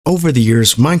Over the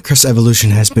years, Minecraft's evolution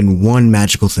has been one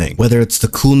magical thing. Whether it's the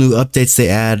cool new updates they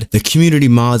add, the community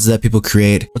mods that people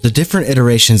create, or the different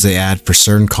iterations they add for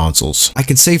certain consoles. I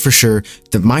can say for sure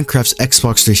that Minecraft's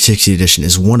Xbox 360 edition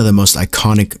is one of the most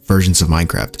iconic versions of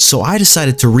Minecraft. So I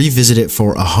decided to revisit it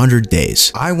for 100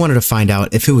 days. I wanted to find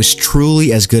out if it was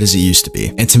truly as good as it used to be.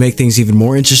 And to make things even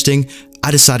more interesting,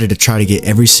 I decided to try to get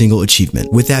every single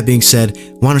achievement. With that being said,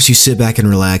 why don't you sit back and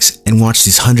relax and watch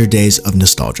these 100 days of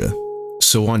nostalgia.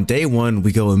 So on day one,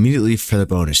 we go immediately for the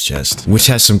bonus chest, which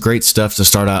has some great stuff to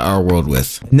start out our world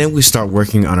with. And then we start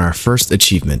working on our first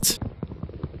achievement.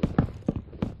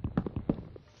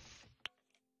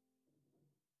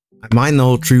 I mined the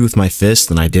whole tree with my fist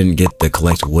and I didn't get the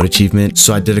collect wood achievement,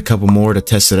 so I did a couple more to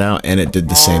test it out and it did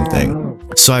the same thing.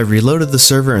 So I reloaded the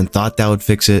server and thought that would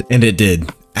fix it, and it did.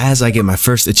 As I get my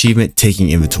first achievement, taking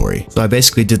inventory. So I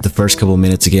basically did the first couple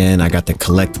minutes again. I got the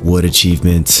collect wood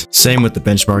achievement. Same with the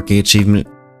benchmarking achievement.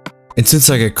 And since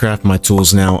I could craft my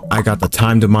tools now, I got the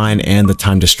time to mine and the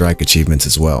time to strike achievements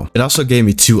as well. It also gave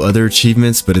me 2 other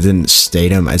achievements, but it didn't state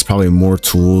them. It's probably more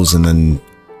tools and then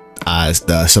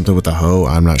something with a hoe,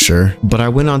 I'm not sure. But I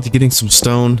went on to getting some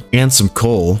stone and some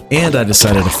coal, and I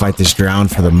decided to fight this drown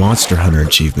for the monster hunter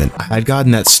achievement. I had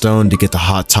gotten that stone to get the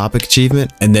hot topic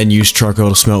achievement, and then used charcoal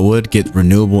to smelt wood, get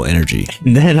renewable energy.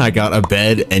 And then I got a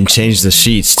bed and changed the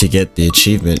sheets to get the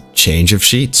achievement, change of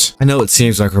sheets. I know it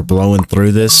seems like we're blowing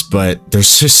through this, but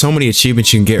there's just so many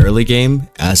achievements you can get early game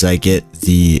as I get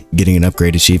the getting an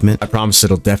upgrade achievement. I promise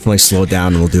it'll definitely slow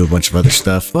down and we'll do a bunch of other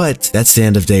stuff, but that's the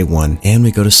end of day 1, and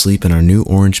we go to sleep in our new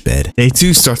orange bed. Day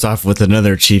 2 starts off with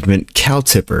another achievement, cow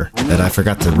tipper, that I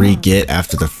forgot to re-get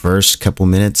after the first couple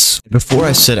minutes. Before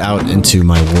I set out into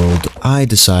my world, I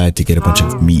decided to get a bunch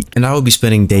of meat, and I will be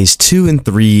spending days 2 and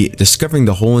 3 discovering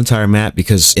the whole entire map,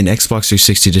 because in Xbox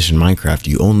 360 edition Minecraft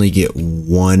you only get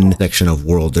one section of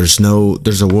world. There's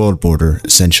a world border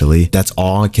essentially. That's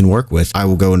all I can work with. I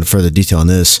will go into further detail on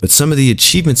this, but some of the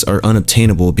achievements are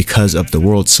unobtainable because of the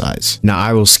world size. Now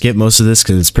I will skip most of this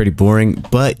because it's pretty boring,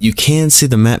 but you can see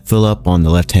the map fill up on the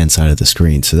left hand side of the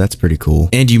screen, so that's pretty cool.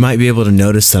 And you might be able to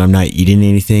notice that I'm not eating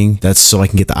anything. That's so I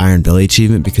can get the iron belly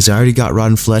achievement, because I already got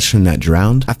rotten flesh from that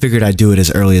drowned. I figured I'd do it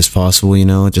as early as possible, you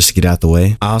know, just to get out the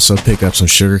way. I also picked up some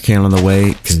sugar cane on the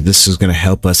way because this is going to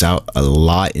help us out a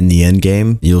lot in the end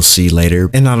game. You'll see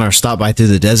later. And on our stop by through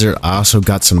the desert, I also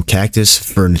got some cactus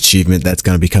for an achievement that's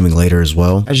going to be coming later as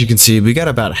well. As you can see, we got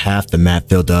about half the map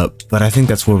filled up, but I think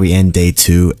that's where we end day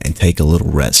 2 and take a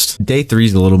little rest. Day 3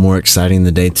 is a little more exciting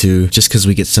than day 2, just because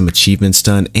we get some achievements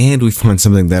done and we find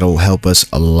something that'll help us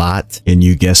a lot. Can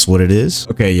you guess what it is?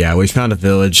 Okay, yeah, we found a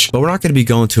village, but we're not going to be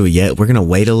going to it yet. We're going to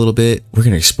wait a little bit. We're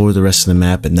going to explore the rest of the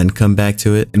map and then come back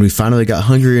to it. And we finally got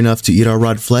hungry enough to eat our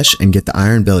raw flesh and get the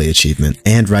iron belly achievement.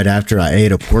 And right after, I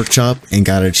ate a pork chop and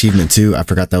got an achievement too. I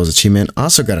forgot that was an achievement. I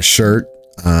also got a shirt.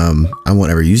 I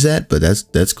won't ever use that, but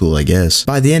that's cool, I guess.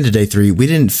 By the end of day 3, we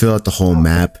didn't fill out the whole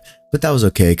map, but that was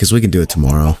okay because we can do it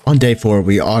tomorrow. On day 4,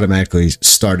 we automatically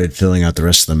started filling out the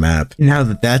rest of the map. Now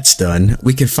that that's done,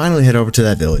 we can finally head over to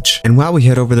that village. And while we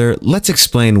head over there, let's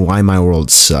explain why my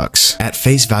world sucks. At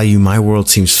face value, my world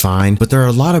seems fine, but there are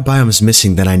a lot of biomes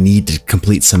missing that I need to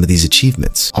complete some of these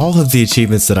achievements. All of the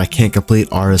achievements that I can't complete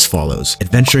are as follows: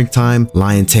 adventuring time,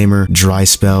 lion tamer, dry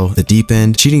spell, the deep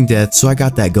end, cheating death, so I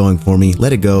got that going for me,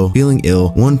 let it go, feeling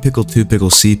ill, 1 pickle, 2 pickle,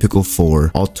 C pickle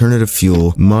 4, alternative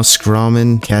fuel, musk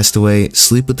ramen, castaway,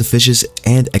 sleep with the fishes,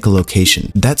 and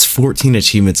echolocation. That's 14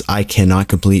 achievements I cannot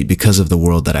complete because of the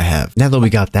world that I have. Now that we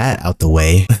got that out the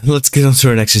way, let's get on to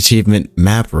our next achievement,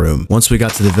 map room. Once we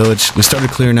got to the village, we started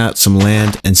clearing out some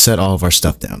land and set all of our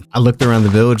stuff down. I looked around the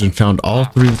village and found all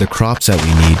 3 of the crops that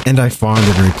we need, and I farmed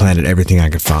and replanted everything I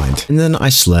could find. And then I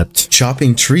slept.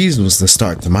 Chopping trees was the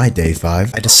start to my day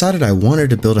 5. I decided I wanted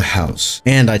to build a house,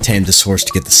 and I tamed this horse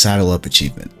to get the saddle up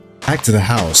achievement. Back to the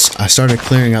house, I started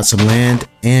clearing out some land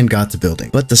and got to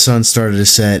building, but the sun started to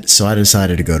set, so I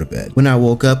decided to go to bed. When I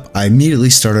woke up, I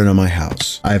immediately started on my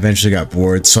house. I eventually got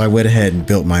bored, so I went ahead and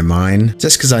built my mine,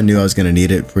 just because I knew I was going to need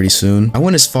it pretty soon. I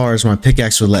went as far as my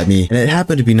pickaxe would let me, and it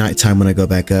happened to be nighttime when I go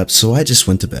back up, so I just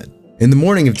went to bed. In the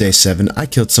morning of day 7, I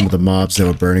killed some of the mobs that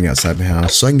were burning outside my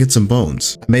house so I can get some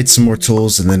bones. I made some more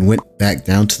tools and then went back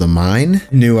down to the mine.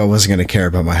 Knew I wasn't going to care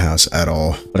about my house at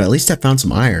all, but at least I found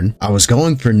some iron. I was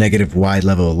going for negative Y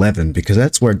level 11 because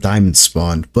that's where diamonds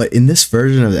spawned, but in this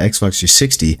version of the Xbox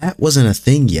 360, that wasn't a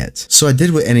thing yet. So I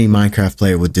did what any Minecraft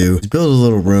player would do, build a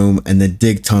little room and then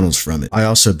dig tunnels from it. I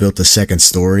also built a second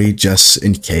story just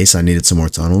in case I needed some more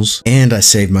tunnels, and I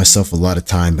saved myself a lot of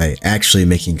time by actually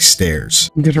making stairs.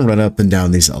 I'm gonna run up up and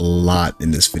down these a lot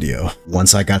in this video.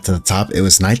 Once I got to the top, it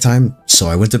was nighttime, so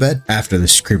I went to bed after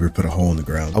this creeper put a hole in the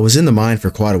ground. I was in the mine for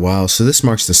quite a while, so this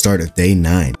marks the start of day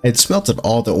 9. I had smelted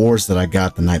all the ores that I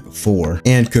got the night before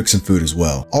and cooked some food as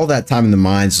well. All that time in the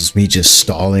mines was me just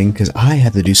stalling because I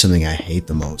had to do something I hate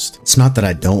the most. It's not that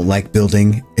I don't like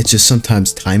building, it's just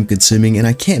sometimes time consuming and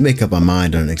I can't make up my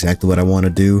mind on exactly what I want to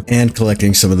do, and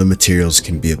collecting some of the materials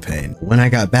can be a pain. When I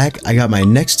got back, I got my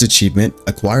next achievement,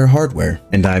 acquire hardware,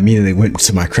 and I immediately went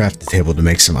to my crafting table to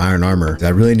make some iron armor. I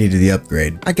really needed the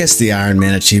upgrade. I guess the Iron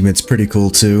Man achievement's pretty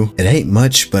cool too. It ain't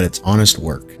much, but it's honest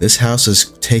work. This house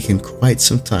has taken quite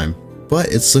some time,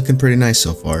 but it's looking pretty nice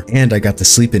so far, and I got to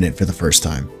sleep in it for the first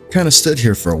time. Kinda stood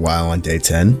here for a while on day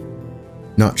 10.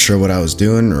 Not sure what I was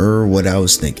doing or what I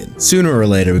was thinking. Sooner or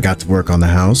later, we got to work on the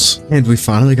house, and we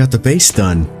finally got the base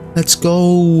done. Let's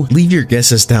go. Leave your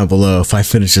guesses down below if I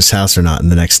finish this house or not in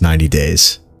the next 90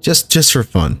 days. Just for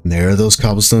fun. And there are those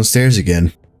cobblestone stairs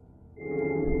again.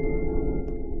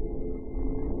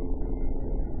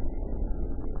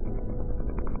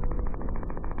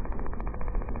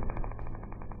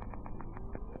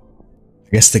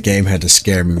 I guess the game had to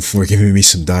scare me before giving me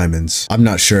some diamonds. I'm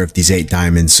not sure if these 8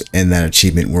 diamonds and that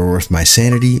achievement were worth my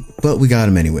sanity, but we got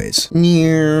them anyways.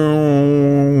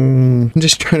 I'm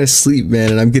just trying to sleep,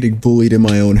 man, and I'm getting bullied in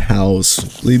my own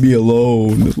house. Leave me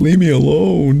alone. Leave me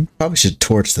alone. Probably should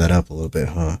torch that up a little bit,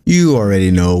 huh? You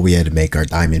already know we had to make our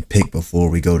diamond pick before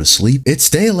we go to sleep. It's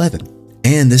day 11,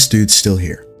 and this dude's still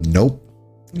here. Nope,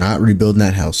 not rebuilding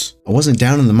that house. I wasn't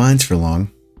down in the mines for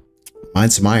long.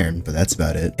 Mined some iron, but that's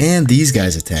about it. And these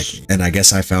guys attacked me. And I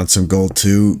guess I found some gold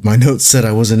too. My notes said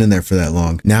I wasn't in there for that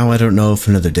long. Now I don't know if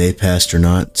another day passed or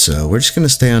not, so we're just gonna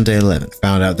stay on day 11.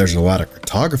 Found out there's a lot of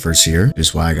cartographers here, which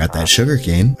is why I got that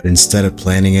sugarcane. But instead of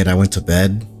planning it, I went to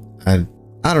bed. I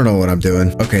don't know what I'm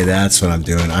doing. Okay, that's what I'm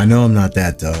doing. I know I'm not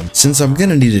that dumb. Since I'm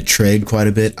gonna need to trade quite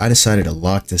a bit, I decided to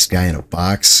lock this guy in a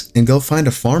box and go find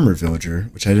a farmer villager,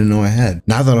 which I didn't know I had.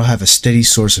 Now that I'll have a steady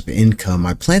source of income,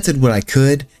 I planted what I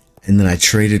could, and then I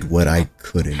traded what I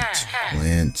couldn't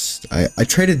plant. I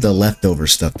traded the leftover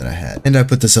stuff that I had. And I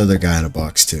put this other guy in a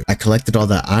box too. I collected all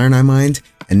that iron I mined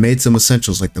and made some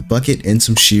essentials like the bucket and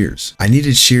some shears. I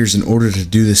needed shears in order to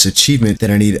do this achievement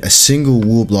that I need a single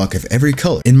wool block of every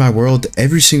color. In my world,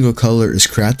 every single color is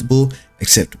craftable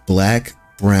except black,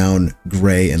 brown,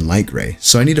 gray, and light gray,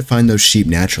 so I need to find those sheep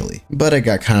naturally. But I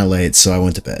got kind of late, so I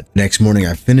went to bed. Next morning,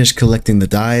 I finished collecting the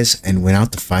dyes and went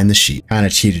out to find the sheep. Kind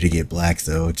of cheated to get black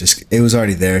though, it was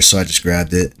already there, so I just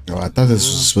grabbed it. Oh, I thought this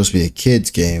was supposed to be a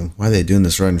kid's game. Why are they doing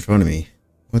this right in front of me?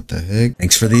 What the heck?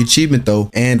 Thanks for the achievement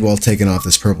though. And while taking off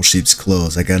this purple sheep's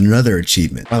clothes, I got another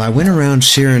achievement. While I went around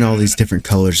shearing all these different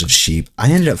colors of sheep,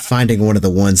 I ended up finding one of the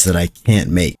ones that I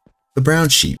can't make. The brown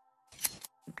sheep.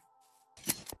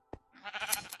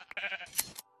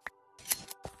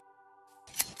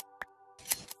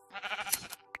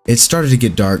 It started to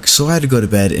get dark, so I had to go to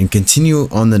bed and continue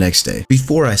on the next day.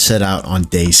 Before I set out on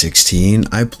day 16,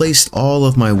 I placed all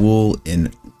of my wool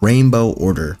in rainbow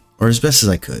order, or as best as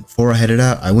I could. Before I headed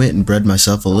out, I went and bred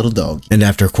myself a little dog. And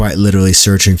after quite literally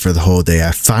searching for the whole day,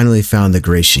 I finally found the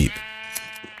gray sheep.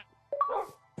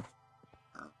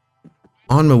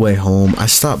 On my way home, I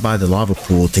stopped by the lava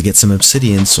pool to get some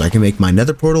obsidian so I can make my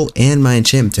nether portal and my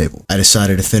enchantment table. I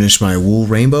decided to finish my wool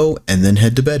rainbow and then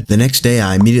head to bed. The next day,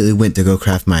 I immediately went to go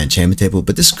craft my enchantment table,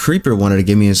 but this creeper wanted to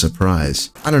give me a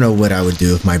surprise. I don't know what I would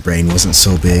do if my brain wasn't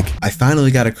so big. I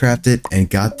finally got to craft it and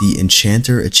got the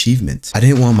enchanter achievement. I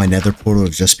didn't want my nether portal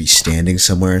to just be standing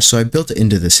somewhere, so I built it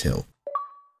into this hill.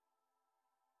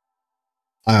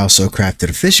 I also crafted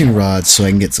a fishing rod so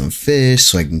I can get some fish,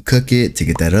 so I can cook it to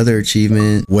get that other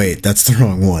achievement. Wait, that's the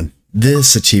wrong one.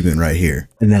 This achievement right here.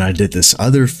 And then I did this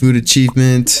other food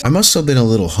achievement. I must have been a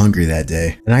little hungry that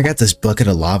day. And I got this bucket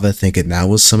of lava thinking that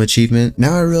was some achievement.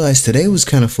 Now I realize today was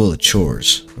kind of full of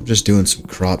chores. I'm just doing some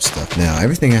crop stuff now.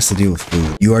 Everything has to do with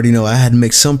food. You already know I had to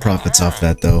make some profits off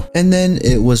that though. And then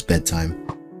it was bedtime.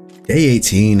 Day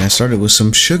 18, I started with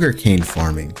some sugarcane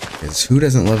farming, because who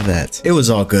doesn't love that? It was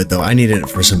all good though, I needed it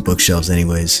for some bookshelves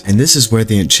anyways. And this is where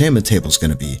the enchantment table's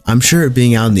gonna be. I'm sure it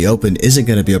being out in the open isn't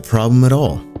gonna be a problem at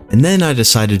all. And then I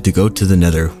decided to go to the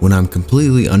nether when I'm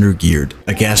completely undergeared.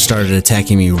 A ghast started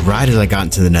attacking me right as I got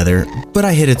into the nether, but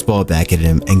I hit its ball back at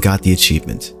him and got the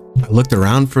achievement. I looked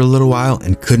around for a little while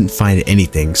and couldn't find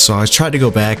anything, so I tried to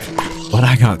go back, but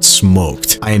I got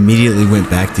smoked. I immediately went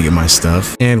back to get my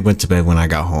stuff and went to bed when I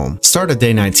got home. Start of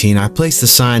day 19, I placed a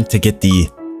sign to get the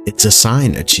 "It's a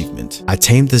Sign" achievement. I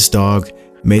tamed this dog,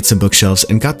 made some bookshelves,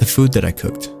 and got the food that I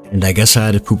cooked. And I guess I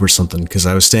had to poop or something because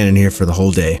I was standing here for the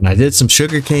whole day. And I did some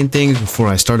sugarcane things before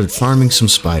I started farming some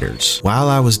spiders. While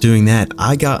I was doing that,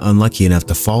 I got unlucky enough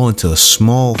to fall into a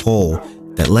small hole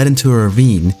that led into a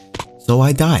ravine, so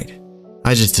I died.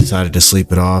 I just decided to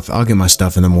sleep it off. I'll get my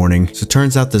stuff in the morning. So it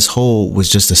turns out this hole was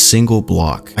just a single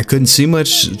block. I couldn't see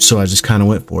much, so I just kind of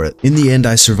went for it. In the end,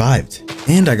 I survived.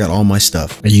 And I got all my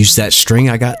stuff. I used that string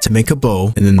I got to make a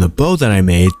bow, and then the bow that I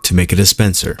made to make a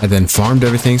dispenser. I then farmed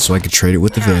everything so I could trade it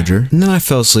with the villager. And then I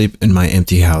fell asleep in my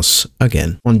empty house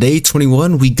again. On day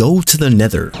 21, we go to the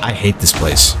Nether. I hate this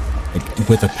place. Like,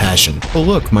 with a passion. Oh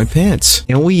look, my pants.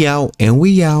 And we out, and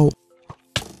we out.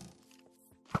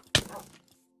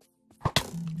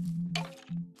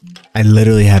 I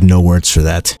literally have no words for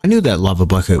that. I knew that lava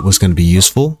bucket was going to be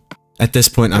useful. At this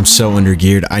point, I'm so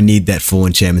undergeared. I need that full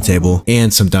enchantment table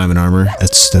and some diamond armor.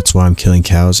 That's why I'm killing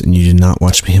cows. And you did not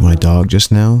watch me hit my dog just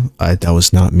now. That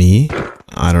was not me.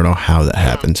 I don't know how that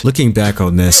happened. Looking back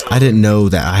on this, I didn't know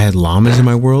that I had llamas in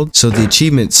my world. So the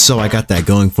achievement, so I got that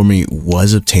going for me,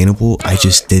 was obtainable. I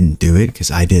just didn't do it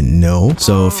because I didn't know.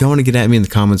 So if y'all want to get at me in the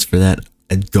comments for that,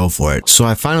 I'd go for it. So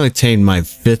I finally obtained my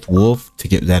 5th wolf to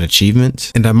get that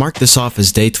achievement, and I marked this off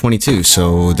as day 22,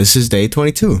 so this is day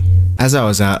 22. As I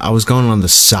was out, I was going on the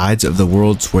sides of the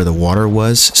worlds where the water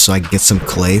was so I could get some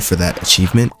clay for that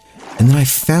achievement, and then I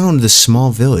found this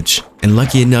small village, and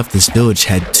lucky enough this village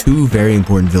had 2 very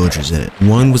important villagers in it.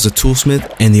 One was a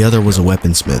toolsmith and the other was a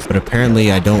weaponsmith, but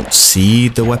apparently I don't see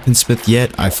the weaponsmith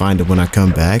yet. I find it when I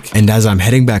come back, and as I'm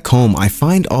heading back home, I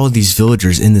find all of these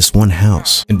villagers in this one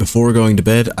house. And before going to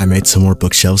bed, I made some more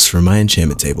bookshelves for my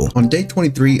enchantment table. On day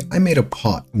 23, I made a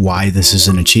pot. Why this is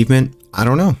an achievement? I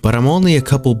don't know, but I'm only a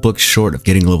couple books short of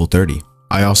getting level 30.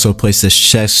 I also placed this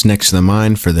chest next to the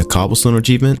mine for the cobblestone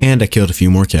achievement, and I killed a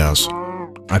few more cows.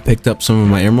 I picked up some of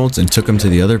my emeralds and took them to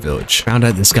the other village. Found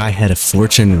out this guy had a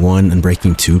Fortune 1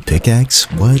 Unbreaking 2 pickaxe.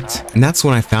 What? And that's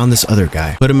when I found this other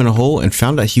guy. Put him in a hole and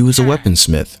found out he was a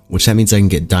weaponsmith, which that means I can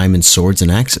get diamond swords and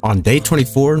axes. On day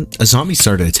 24, a zombie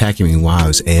started attacking me while I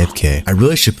was AFK. I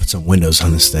really should put some windows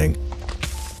on this thing.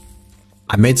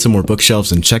 I made some more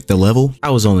bookshelves and checked the level. I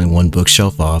was only 1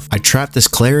 bookshelf off. I trapped this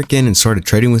cleric in and started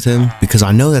trading with him because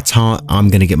I know that's how I'm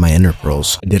gonna get my ender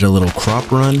pearls. I did a little crop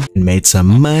run and made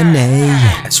some money,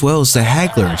 as well as the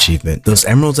haggler achievement. Those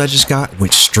emeralds I just got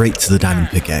went straight to the diamond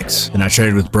pickaxe. Then I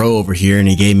traded with bro over here and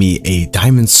he gave me a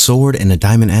diamond sword and a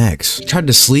diamond axe. I tried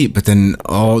to sleep, but then,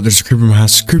 oh, there's a creeper in my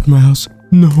house,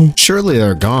 No. Surely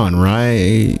they're gone,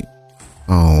 right?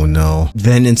 Oh no.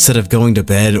 Then instead of going to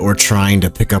bed or trying to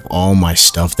pick up all my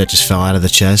stuff that just fell out of the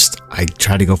chest, I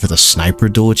tried to go for the sniper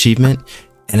duel achievement,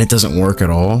 and it doesn't work at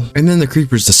all. And then the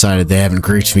creepers decided they haven't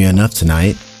griefed me enough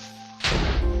tonight.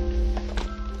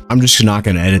 I'm just not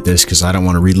going to edit this because I don't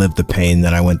want to relive the pain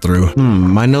that I went through.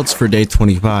 My notes for day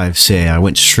 25 say I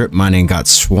went strip mining and got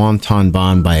swanton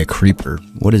bombed by a creeper.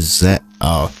 What is that?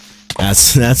 Oh,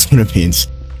 that's what it means.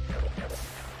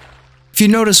 If you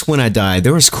notice when I died,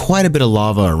 there was quite a bit of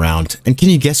lava around, and can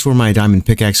you guess where my diamond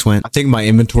pickaxe went? I think my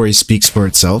inventory speaks for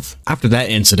itself. After that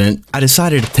incident, I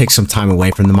decided to take some time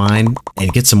away from the mine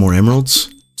and get some more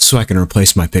emeralds so I can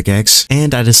replace my pickaxe,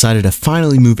 and I decided to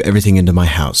finally move everything into my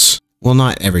house. Well,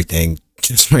 not everything.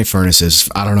 Just my furnaces.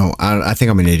 I don't know. I think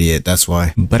I'm an idiot. That's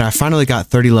why. But I finally got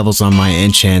 30 levels on my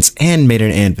enchants and made an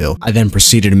anvil. I then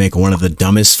proceeded to make one of the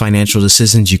dumbest financial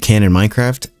decisions you can in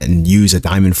Minecraft and use a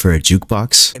diamond for a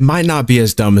jukebox. It might not be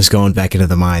as dumb as going back into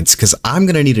the mines because I'm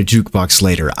going to need a jukebox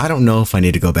later. I don't know if I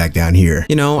need to go back down here.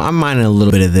 You know, I'm mining a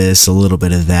little bit of this, a little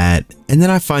bit of that. And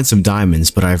then I find some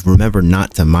diamonds, but I've remembered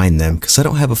not to mine them because I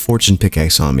don't have a fortune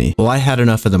pickaxe on me. Well, I had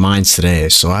enough of the mines today,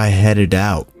 so I headed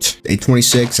out. Day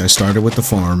 26, I started with the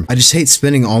farm. I just hate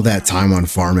spending all that time on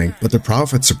farming, but the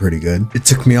profits are pretty good. It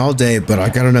took me all day, but I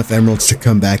got enough emeralds to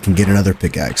come back and get another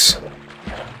pickaxe.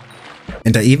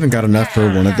 And I even got enough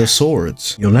for one of the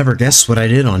swords. You'll never guess what I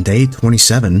did on day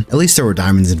 27. At least there were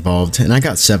diamonds involved, and I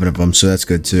got 7 of them, so that's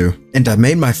good too. And I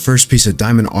made my first piece of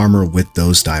diamond armor with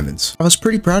those diamonds. I was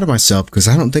pretty proud of myself because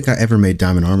I don't think I ever made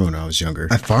diamond armor when I was younger.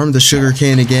 I farmed the sugar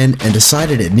cane again and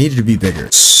decided it needed to be bigger.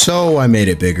 So I made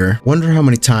it bigger. Wonder how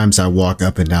many times I walk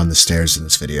up and down the stairs in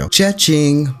this video.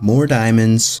 Cha-ching, more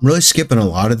diamonds. I'm really skipping a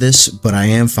lot of this, but I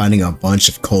am finding a bunch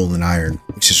of coal and iron,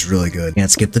 which is really good.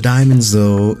 Can't skip the diamonds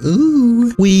though.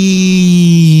 Ooh. Wee.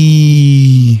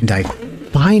 And I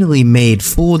finally made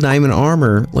full diamond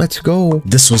armor. Let's go.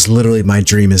 This was literally my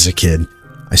dream as a kid.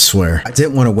 I swear. I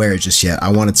didn't want to wear it just yet. I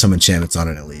wanted some enchantments on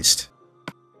it at least.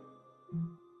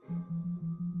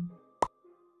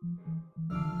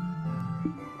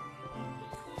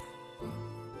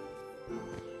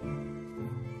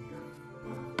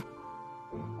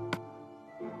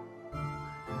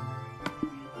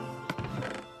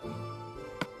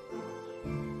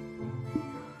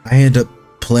 I end up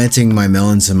planting my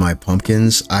melons and my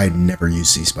pumpkins. I never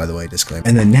use these, by the way, disclaimer.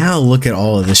 And then now look at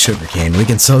all of this sugar cane. We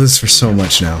can sell this for so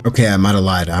much now. Okay, I might have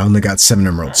lied. I only got 7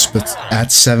 emeralds, but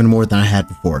that's 7 more than I had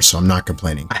before, so I'm not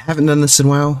complaining. I haven't done this in a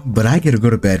while, but I get to go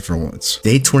to bed for once.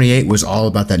 Day 28 was all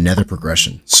about that nether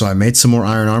progression, so I made some more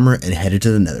iron armor and headed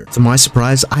to the nether. To my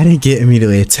surprise, I didn't get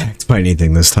immediately attacked by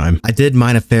anything this time. I did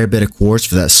mine a fair bit of quartz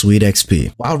for that sweet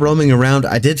XP. While roaming around,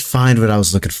 I did find what I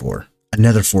was looking for.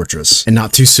 Another fortress. And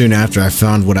not too soon after, I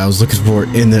found what I was looking for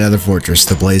in the nether fortress,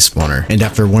 the blaze spawner. And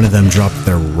after one of them dropped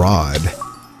their rod,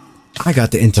 I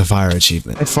got the Into Fire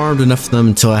achievement. I farmed enough of them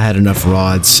until I had enough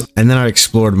rods, and then I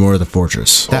explored more of the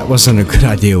fortress. That wasn't a good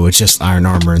idea with just iron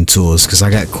armor and tools, because I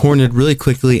got cornered really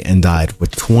quickly and died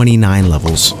with 29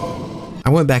 levels. I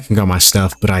went back and got my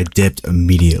stuff, but I dipped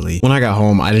immediately. When I got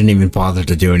home, I didn't even bother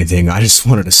to do anything. I just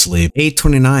wanted to sleep.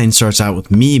 829 starts out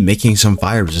with me making some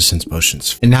fire resistance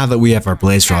potions. And now that we have our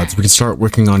blaze rods, we can start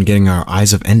working on getting our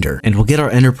Eyes of Ender. And we'll get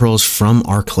our Ender Pearls from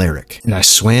our cleric. And I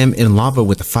swam in lava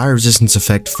with the fire resistance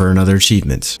effect for another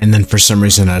achievement. And then for some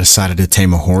reason, I decided to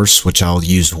tame a horse, which I'll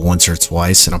use once or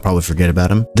twice, and I'll probably forget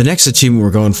about him. The next achievement we're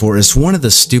going for is one of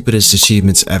the stupidest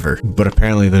achievements ever. But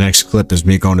apparently the next clip is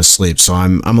me going to sleep, so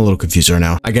I'm a little confused right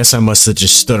now. I guess I must have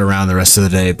just stood around the rest of the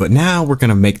day, but now we're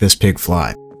gonna make this pig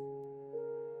fly.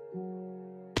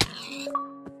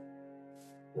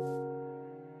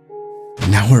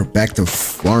 Now we're back to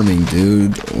farming,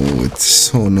 dude. Oh, it's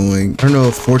so annoying. I don't know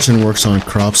if fortune works on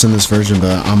crops in this version,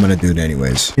 but I'm gonna do it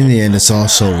anyways. In the end, it's all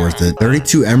so worth it.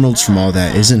 32 emeralds from all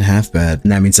that isn't half bad.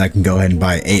 And that means I can go ahead and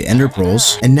buy 8 ender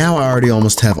pearls. And now I already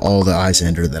almost have all the Eyes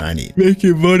Ender that I need.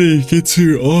 Making money gets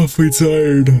you awfully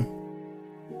tired.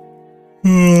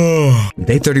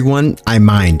 Day 31, I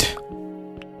mined.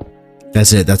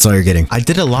 That's it, that's all you're getting. I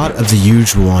did a lot of the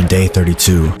usual on day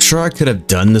 32. Sure, I could have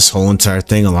done this whole entire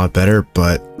thing a lot better,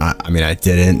 but I mean, I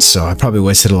didn't, so I probably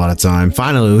wasted a lot of time.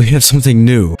 Finally, we have something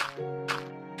new.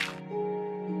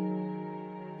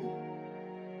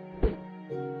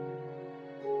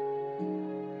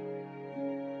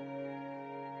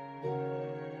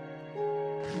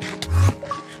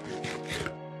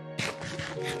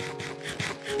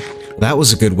 That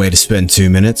was a good way to spend 2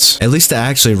 minutes. At least I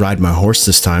actually ride my horse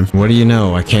this time. What do you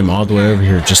know? I came all the way over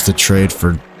here just to trade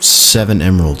for 7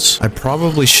 emeralds. I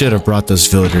probably should have brought those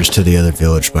villagers to the other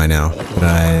village by now,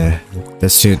 but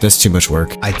that's too much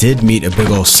work. I did meet a big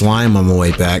old slime on my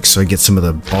way back, so I get some of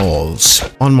the balls.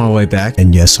 On my way back,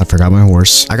 and yes, I forgot my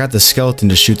horse, I got the skeleton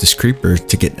to shoot this creeper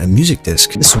to get a music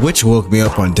disc. This witch woke me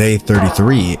up on day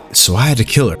 33, so I had to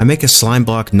kill her. I make a slime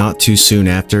block not too soon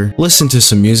after, listen to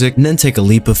some music, and then take a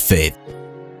leap of faith.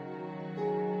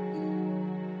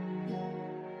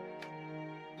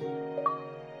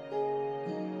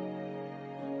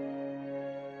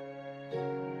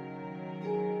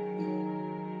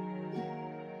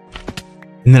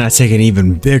 And then I take an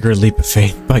even bigger leap of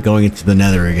faith by going into the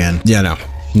nether again. Yeah,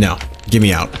 no, get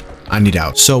me out. I need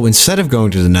out. So instead of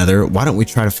going to the nether, why don't we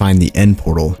try to find the end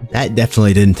portal? That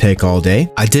definitely didn't take all day.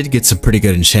 I did get some pretty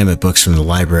good enchantment books from the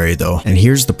library though. And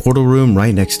here's the portal room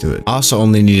right next to it. I also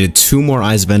only needed 2 more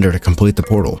Eyes of Ender to complete the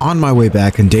portal. On my way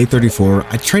back in day 34,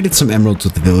 I traded some emeralds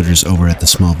with the villagers over at the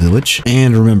small village.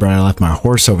 And remember, I left my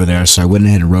horse over there, so I went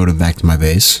ahead and rode him back to my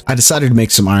base. I decided to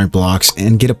make some iron blocks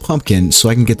and get a pumpkin so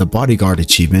I can get the bodyguard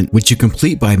achievement, which you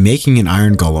complete by making an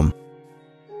iron golem.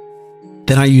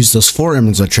 Then I used those 4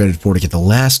 emeralds I traded for to get the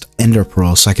last ender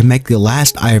pearl so I can make the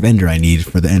last Eye of Ender I need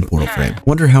for the end portal frame.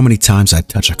 Wonder how many times I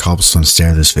touch a cobblestone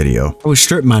stair this video. I was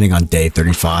strip mining on day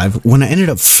 35 when I ended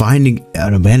up finding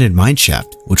an abandoned mine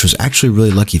shaft, which was actually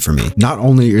really lucky for me. Not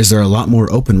only is there a lot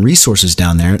more open resources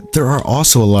down there are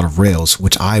also a lot of rails,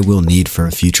 which I will need for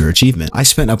a future achievement. I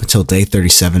spent up until day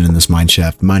 37 in this mine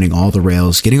shaft mining all the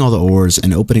rails, getting all the ores,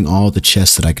 and opening all the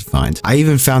chests that I could find. I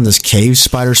even found this cave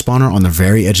spider spawner on the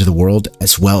very edge of the world,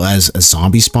 as well as a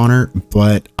zombie spawner,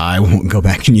 but I won't go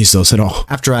back and use those at all.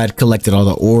 After I had collected all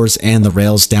the ores and the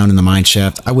rails down in the mine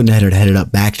shaft, I went ahead and headed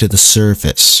up back to the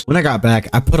surface. When I got back,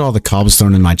 I put all the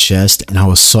cobblestone in my chest, and I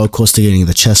was so close to getting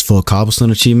the chest full of cobblestone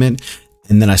achievement,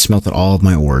 and then I smelted all of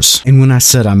my ores. And when I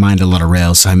said I mined a lot of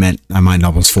rails, I meant I mined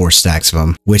almost 4 stacks of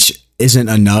them, which isn't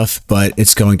enough, but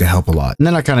it's going to help a lot. And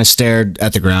then I kind of stared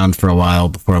at the ground for a while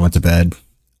before I went to bed.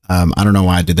 I don't know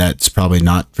why I did that. It's probably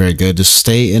not very good to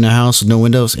stay in a house with no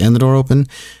windows and the door open.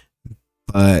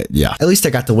 But yeah, at least I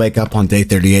got to wake up on day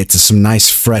 38 to some nice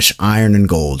fresh iron and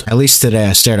gold. At least today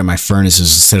I stared at my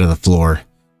furnaces instead of the floor.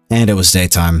 and it was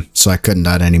daytime, so I couldn't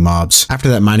die to any mobs. After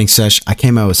that mining sesh, I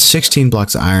came out with 16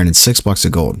 blocks of iron and 6 blocks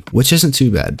of gold, which isn't too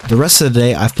bad. The rest of the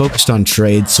day, I focused on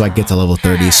trade so I get to level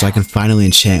 30 so I can finally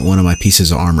enchant one of my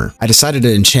pieces of armor. I decided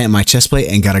to enchant my chestplate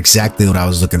and got exactly what I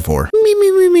was looking for.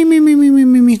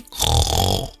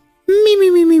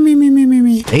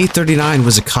 Day 39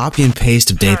 was a copy and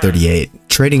paste of day 38,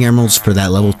 trading emeralds for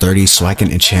that level 30 so I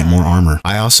can enchant more armor.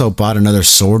 I also bought another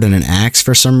sword and an axe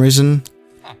for some reason.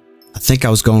 I think I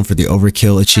was going for the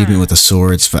overkill achievement with the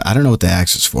swords, but I don't know what the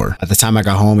axe is for. At the time I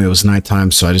got home, it was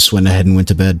nighttime, so I just went ahead and went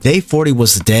to bed. Day 40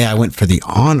 was the day I went for the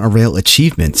on a rail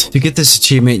achievement. To get this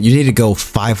achievement, you need to go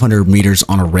 500 meters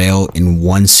on a rail in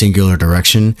one singular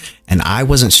direction, and I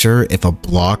wasn't sure if a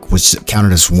block was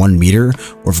counted as 1 meter,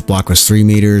 or if a block was 3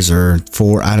 meters or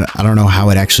 4. I don't know how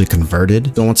it actually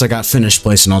converted. So once I got finished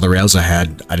placing all the rails I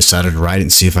had, I decided to ride it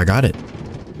and see if I got it.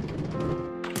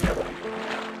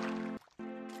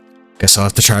 Guess I'll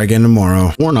have to try again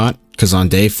tomorrow. Or not, because on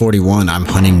day 41, I'm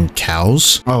hunting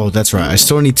cows. Oh, that's right. I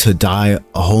still need to dye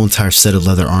a whole entire set of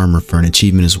leather armor for an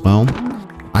achievement as well.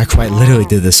 I quite literally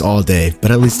did this all day, but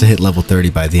at least I hit level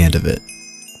 30 by the end of it.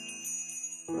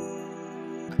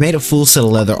 I made a full set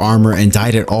of leather armor and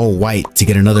dyed it all white to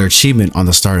get another achievement on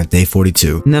the start of day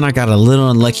 42. And then I got a little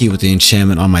unlucky with the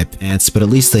enchantment on my pants, but at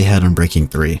least they had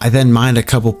Unbreaking 3. I then mined a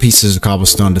couple pieces of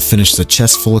cobblestone to finish the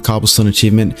chest full of cobblestone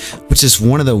achievement, which is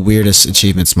one of the weirdest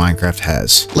achievements Minecraft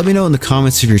has. Let me know in the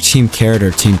comments if you're team carrot or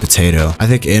team potato. I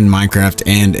think in Minecraft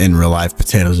and in real life,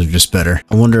 potatoes are just better.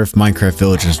 I wonder if Minecraft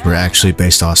villagers were actually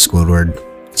based off Squidward,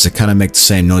 because they kind of make the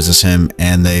same noise as him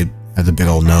and they have the big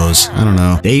old nose. I don't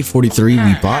know. Day 43,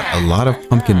 we bought a lot of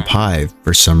pumpkin pie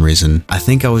for some reason. I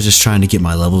think I was just trying to get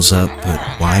my levels up, but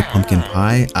why pumpkin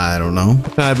pie? I don't know.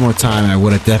 If I had more time, I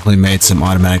would have definitely made some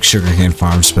automatic sugarcane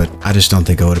farms, but I just don't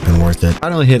think it would have been worth it.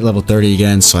 I only hit level 30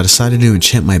 again, so I decided to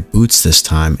enchant my boots this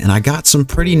time, and I got some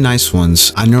pretty nice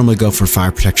ones. I normally go for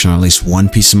fire protection on at least one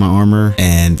piece of my armor,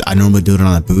 and I normally do it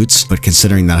on the boots, but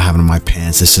considering that I have it on my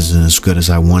pants, this isn't as good as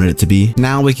I wanted it to be.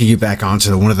 Now we can get back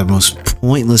onto one of the most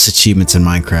pointless achievements in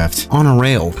Minecraft. On a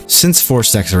rail. Since 4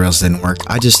 stacks of rails didn't work,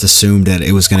 I just assumed that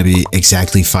it was going to be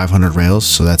exactly 500 rails,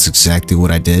 so that's exactly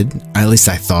what I did. At least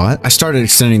I thought. I started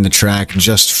extending the track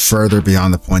just further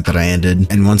beyond the point that I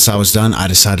ended, and once I was done, I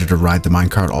decided to ride the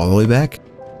minecart all the way back.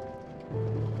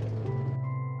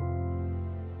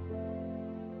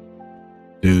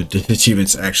 Dude, this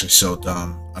achievement's actually so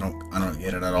dumb. I don't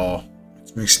get it at all.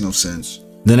 It makes no sense.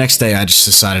 The next day, I just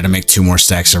decided to make 2 more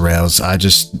stacks of rails.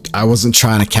 I wasn't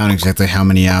trying to count exactly how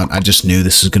many out. I just knew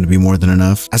this was going to be more than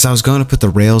enough. As I was going to put the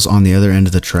rails on the other end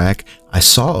of the track, I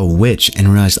saw a witch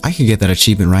and realized I could get that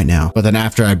achievement right now. But then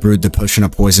after I brewed the potion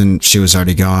of poison, she was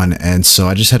already gone, and so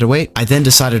I just had to wait. I then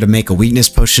decided to make a weakness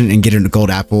potion and get a gold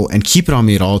apple and keep it on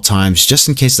me at all times, just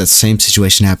in case that same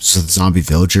situation happens with the zombie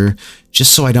villager,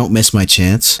 just so I don't miss my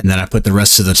chance. And then I put the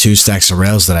rest of the 2 stacks of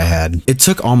rails that I had. It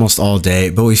took almost all day,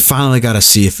 but we finally got to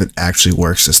see if it actually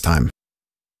works this time.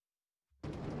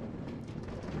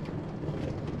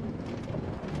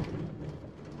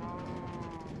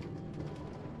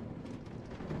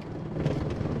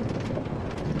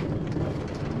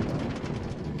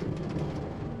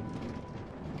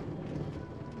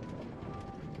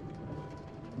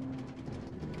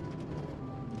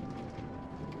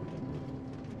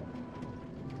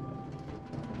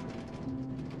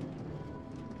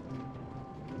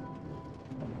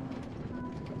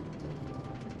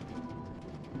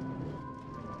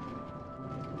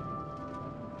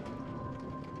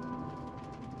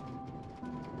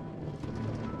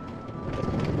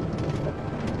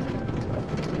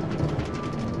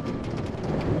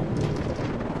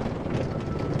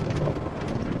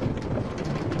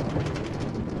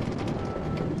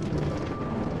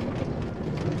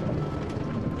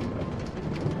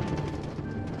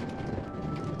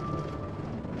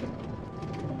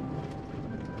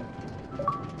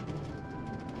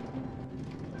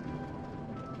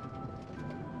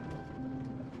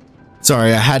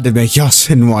 Sorry, I had to make y'all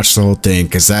sit and watch the whole thing,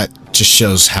 because that just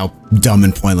shows how dumb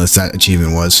and pointless that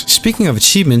achievement was. Speaking of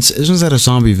achievements, isn't that a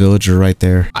zombie villager right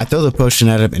there? I throw the potion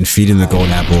at him and feed him the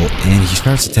golden apple, and he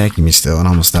starts attacking me still and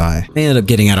almost die. I ended up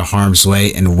getting out of harm's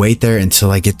way and wait there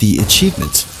until I get the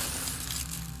achievement.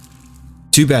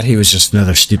 Too bad he was just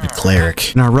another stupid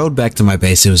cleric. And I rode back to my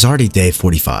base. It was already day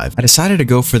 45. I decided to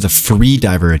go for the free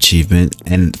diver achievement,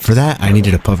 and for that I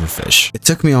needed a pufferfish. It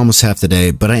took me almost half the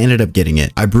day, but I ended up getting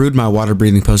it. I brewed my water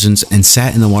breathing potions and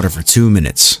sat in the water for 2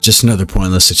 minutes. Just another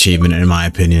pointless achievement in my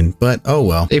opinion, but oh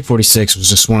well. Day 46 was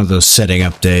just one of those setting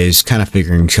up days, kind of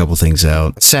figuring a couple things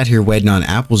out. I sat here waiting on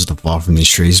apples to fall from these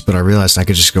trees, but I realized I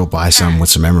could just go buy some with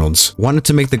some emeralds. Wanted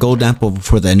to make the golden apple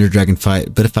before the ender dragon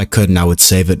fight, but if I couldn't, I would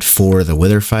save it for the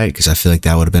wither fight because I feel like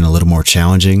that would have been a little more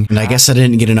challenging. And I guess I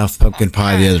didn't get enough pumpkin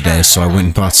pie the other day, so I went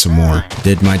and bought some more.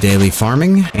 Did my daily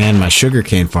farming and my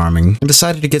sugarcane farming and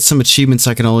decided to get some achievements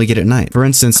I can only get at night. For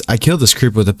instance, I killed this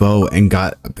creeper with a bow and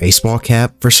got a baseball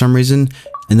cap for some reason.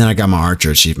 And then I got my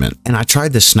archer achievement. And I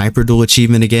tried the sniper duel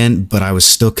achievement again, but I was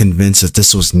still convinced that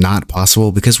this was not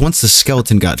possible because once the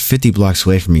skeleton got 50 blocks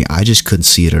away from me, I just couldn't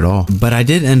see it at all. But I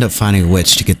did end up finding a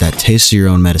witch to get that taste of your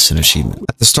own medicine achievement.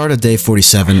 At the start of day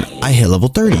 47, I hit level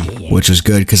 30, which was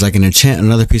good because I can enchant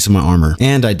another piece of my armor.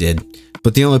 And I did.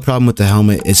 But the only problem with the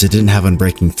helmet is it didn't have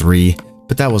Unbreaking 3.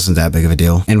 But that wasn't that big of a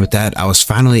deal. And with that, I was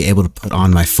finally able to put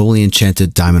on my fully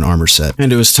enchanted diamond armor set.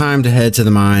 And it was time to head to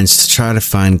the mines to try to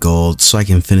find gold so I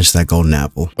can finish that golden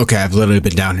apple. Okay, I've literally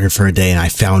been down here for a day and I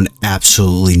found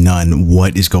absolutely none.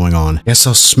 What is going on? Guess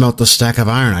I'll smelt the stack of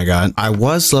iron I got. I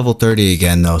was level 30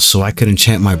 again though, so I could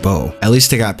enchant my bow. At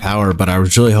least I got power, but I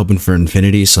was really hoping for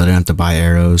infinity so I didn't have to buy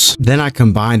arrows. Then I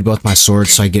combined both my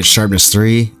swords so I get sharpness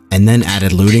 3. And then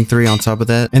added looting 3 on top of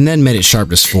that, and then made it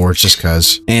sharpness 4 just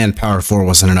cause. And power 4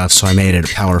 wasn't enough, so I made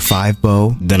it a power 5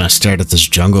 bow. Then I stared at this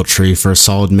jungle tree for a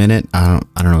solid minute. I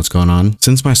don't know what's going on.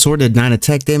 Since my sword did 9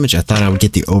 attack damage, I thought I would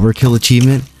get the overkill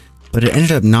achievement, but it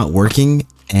ended up not working.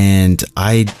 And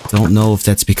I don't know if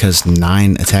that's because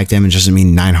 9 attack damage doesn't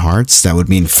mean 9 hearts. That would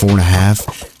mean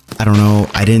 4.5. I don't know.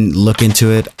 I didn't look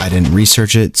into it. I didn't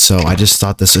research it. So I just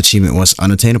thought this achievement was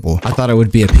unattainable. I thought it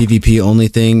would be a PvP only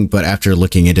thing, but after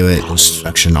looking into it, it was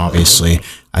destruction, obviously.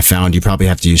 I found you probably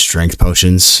have to use strength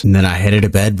potions. And then I headed to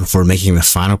bed before making the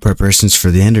final preparations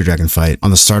for the ender dragon fight. On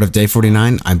the start of day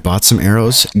 49, I bought some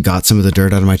arrows, got some of the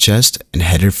dirt out of my chest, and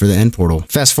headed for the end portal.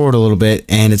 Fast forward a little bit,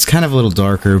 and it's kind of a little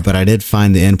darker, but I did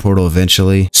find the end portal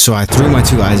eventually. So I threw my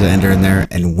 2 eyes of ender in there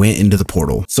and went into the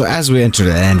portal. So as we enter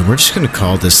the end, we're just going to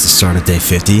call this the start of day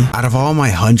 50. Out of all my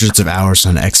hundreds of hours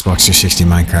on Xbox 360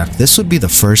 Minecraft, this would be the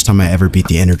first time I ever beat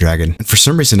the ender dragon. And for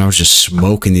some reason, I was just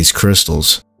smoking these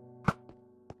crystals.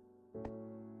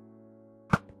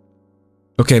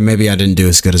 Okay, maybe I didn't do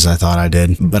as good as I thought I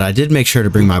did, but I did make sure to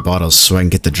bring my bottles so I can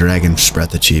get the Dragon's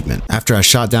Breath achievement. After I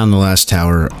shot down the last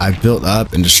tower, I built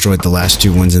up and destroyed the last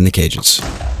 2 ones in the cages.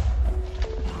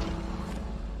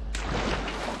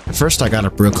 At first I got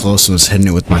up real close and was hitting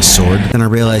it with my sword, then I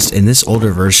realized in this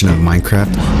older version of Minecraft,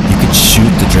 you could shoot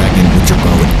the dragon with your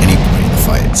bow at any point in the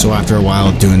fight. So after a while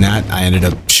of doing that, I ended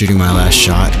up shooting my last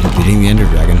shot and beating the ender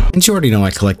dragon. And you already know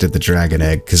I collected the dragon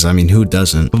egg, because I mean, who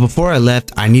doesn't? But before I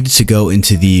left, I needed to go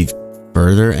into the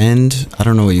further end. I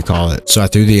don't know what you call it. So I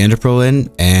threw the ender pearl in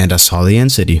and I saw the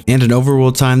end city. And in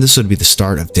overworld time, this would be the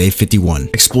start of day 51.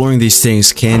 Exploring these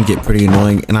things can get pretty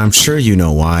annoying and I'm sure you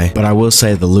know why, but I will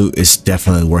say the loot is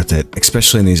definitely worth it,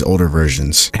 especially in these older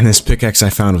versions. And this pickaxe I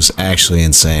found was actually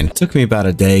insane. It took me about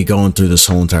a day going through this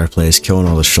whole entire place, killing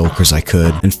all the shulkers I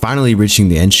could, and finally reaching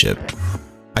the end ship.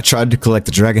 I tried to collect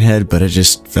the dragon head, but it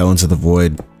just fell into the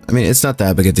void. I mean, it's not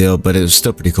that big a deal, but it was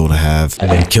still pretty cool to have. I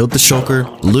then killed the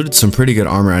shulker, looted some pretty good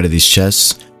armor out of these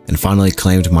chests, and finally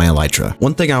claimed my elytra.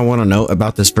 One thing I want to note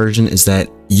about this version is that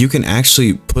you can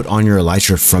actually put on your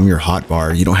elytra from your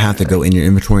hotbar. You don't have to go in your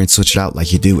inventory and switch it out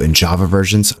like you do in Java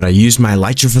versions. But I used my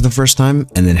elytra for the first time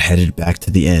and then headed back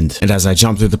to the end. And as I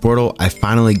jumped through the portal, I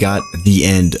finally got the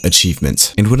end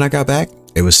achievement. And when I got back,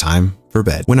 it was time for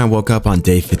bed. When I woke up on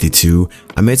day 52,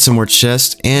 I made some more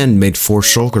chests and made 4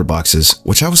 shulker boxes,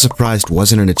 which I was surprised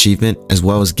wasn't an achievement, as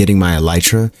well as getting my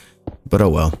elytra. But oh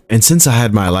well. And since I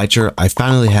had my elytra, I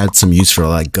finally had some use for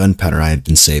all that gunpowder I had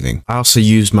been saving. I also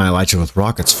used my elytra with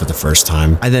rockets for the first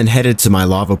time. I then headed to my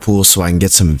lava pool so I can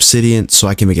get some obsidian so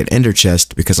I can make an ender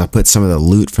chest because I put some of the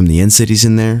loot from the end cities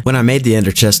in there. When I made the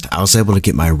ender chest, I was able to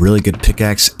get my really good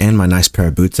pickaxe and my nice pair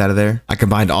of boots out of there. I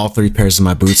combined all 3 pairs of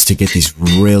my boots to get these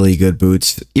really good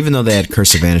boots, even though they had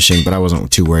Curse of Vanishing, but I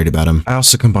wasn't too worried about them. I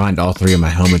also combined all 3 of my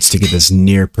helmets to get this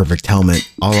near perfect helmet.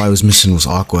 All I was missing was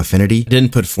Aqua Affinity. I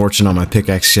didn't put Fortune on my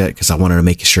pickaxe yet because I wanted to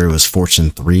make sure it was Fortune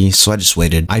 3, so I just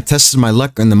waited. I tested my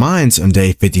luck in the mines on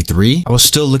day 53. I was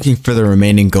still looking for the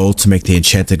remaining gold to make the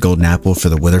enchanted golden apple for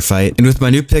the wither fight, and with my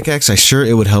new pickaxe, I sure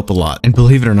it would help a lot. And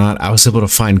believe it or not, I was able to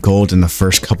find gold in the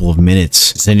first couple of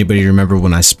minutes. Does anybody remember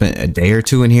when I spent a day or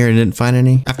two in here and didn't find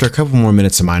any? After a couple more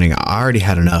minutes of mining, I already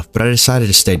had enough, but I decided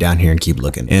to stay down here and keep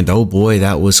looking. And oh boy,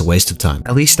 that was a waste of time.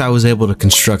 At least I was able to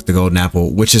construct the golden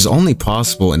apple, which is only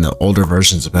possible in the older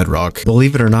versions of Bedrock.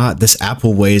 Believe it or not, this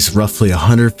apple weighs roughly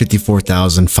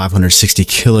 154,560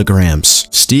 kilograms.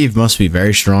 Steve must be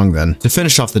very strong then. To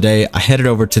finish off the day, I headed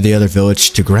over to the other village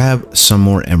to grab some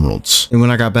more emeralds. And when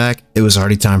I got back, it was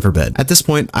already time for bed. At this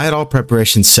point, I had all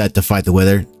preparations set to fight the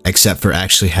wither, except for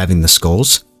actually having the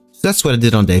skulls. That's what I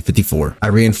did on day 54. I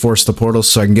reinforced the portals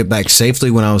so I can get back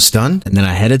safely when I was done, and then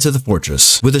I headed to the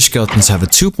fortress. Wither skeletons have a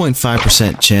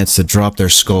 2.5% chance to drop their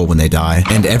skull when they die,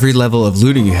 and every level of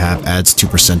looting you have adds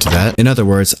 2% to that. In other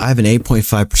words, I have an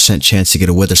 8.5% chance to get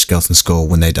a wither skeleton skull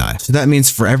when they die. So that means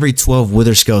for every 12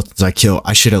 wither skeletons I kill,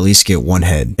 I should at least get one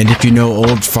head. And if you know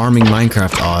old farming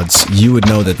Minecraft odds, you would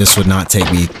know that this would not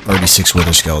take me 36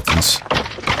 wither skeletons.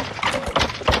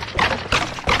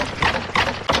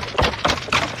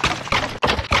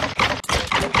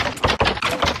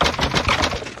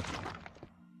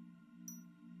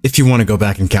 If you want to go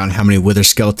back and count how many wither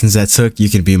skeletons that took, you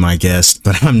can be my guest,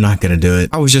 but I'm not going to do it.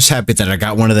 I was just happy that I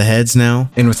got one of the heads now.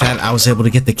 And with that, I was able to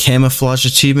get the camouflage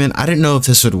achievement. I didn't know if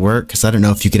this would work because I didn't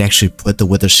know if you could actually put the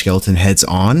wither skeleton heads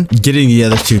on. Getting the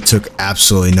other two took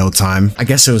absolutely no time. I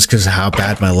guess it was because of how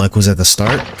bad my luck was at the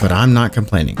start, but I'm not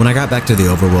complaining. When I got back to the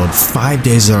overworld, 5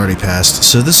 days had already passed,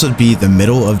 so this would be the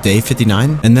middle of day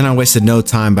 59. And then I wasted no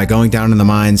time by going down in the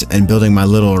mines and building my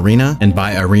little arena. And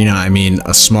by arena, I mean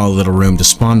a small little room to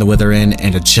spawn the wither in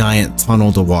and a giant tunnel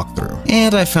to walk through.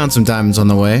 And I found some diamonds on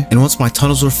the way. And once my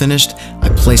tunnels were finished, I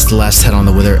placed the last head on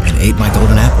the wither and ate my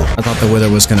golden apple. I thought the wither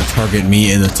was going to target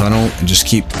me in the tunnel and just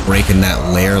keep breaking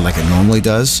that layer like it normally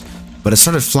does. But it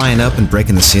started flying up and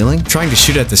breaking the ceiling. Trying to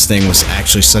shoot at this thing was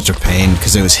actually such a pain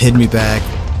because it was hitting me back.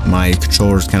 My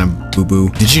controller's kind of boo-boo.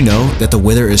 Did you know that the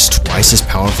wither is twice as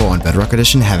powerful on Bedrock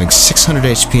Edition, having 600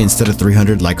 HP instead of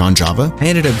 300 like on Java? I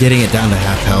ended up getting it down to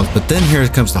half health, but then here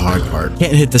comes the hard part.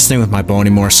 Can't hit this thing with my bow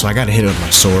anymore, so I gotta hit it with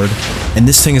my sword. And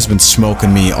this thing has been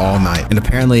smoking me all night. And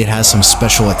apparently it has some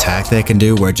special attack that it can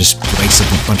do where it just breaks up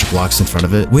a bunch of blocks in front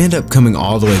of it. We end up coming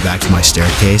all the way back to my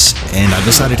staircase, and I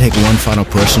decided to take one final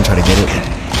push and try to get it.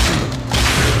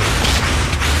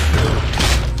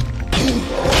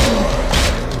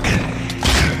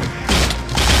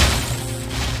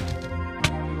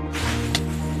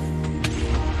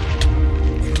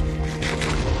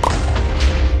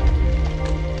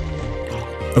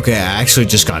 Okay, I actually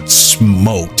just got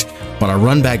smoked, but I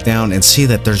run back down and see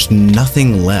that there's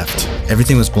nothing left.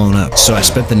 Everything was blown up. So I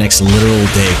spent the next literal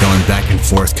day going back and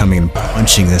forth, coming and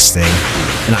punching this thing,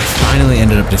 and I finally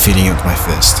ended up defeating it with my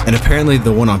fist. And apparently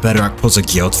the one on Bedrock pulls a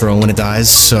guild throw when it dies,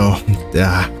 so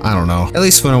I don't know. At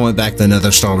least when I went back, the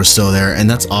Nether Star was still there, and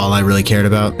that's all I really cared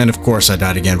about. And of course I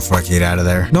died again before I could get out of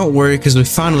there. Don't worry, because we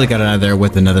finally got out of there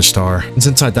with the Nether Star. And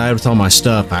since I died with all my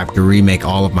stuff, I have to remake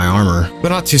all of my armor. But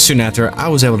not too soon after, I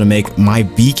was able to make my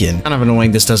beacon. Kind of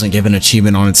annoying this doesn't give an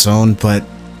achievement on its own, but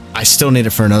I still need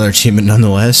it for another achievement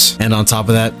nonetheless. And on top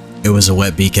of that, it was a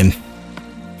wet beacon.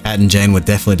 Pat and Jane would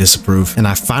definitely disapprove. And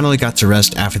I finally got to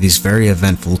rest after these very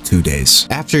eventful 2 days.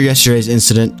 After yesterday's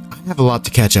incident, I have a lot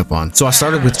to catch up on. So I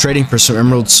started with trading for some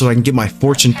emeralds so I can get my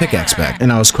fortune pickaxe back.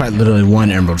 And I was quite literally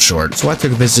 1 emerald short. So I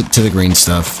took a visit to the green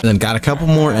stuff, and then got a couple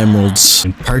more emeralds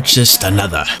and purchased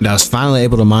another. And I was finally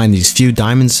able to mine these few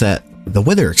diamonds that the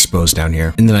wither exposed down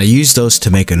here, and then I used those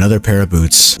to make another pair of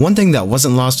boots. One thing that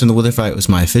wasn't lost in the wither fight was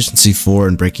my efficiency 4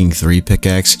 and breaking 3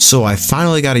 pickaxe, so I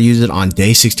finally got to use it on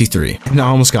day 63, and I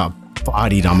almost got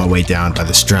bodied on my way down by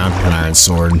this drowned iron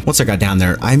sword. Once I got down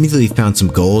there, I immediately found some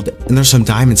gold, and there's some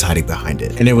diamonds hiding behind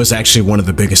it. And it was actually one of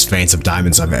the biggest veins of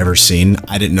diamonds I've ever seen.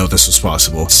 I didn't know this was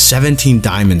possible. 17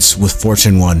 diamonds with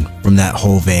fortune 1 from that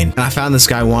whole vein. And I found this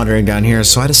guy wandering down here,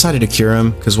 so I decided to cure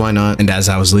him, because why not? And as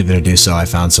I was leaving to do so, I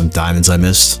found some diamonds I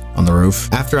missed on the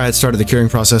roof. After I had started the curing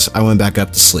process, I went back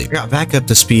up to sleep. I got back up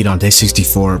to speed on day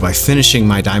 64 by finishing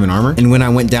my diamond armor, and when I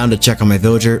went down to check on my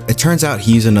villager, it turns out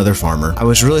he's another farmer. I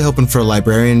was really hoping for a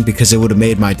librarian because it would have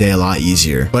made my day a lot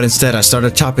easier, but instead I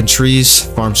started chopping trees,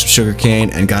 farmed some sugarcane,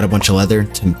 and got a bunch of leather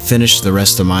to finish the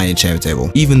rest of my enchantment table.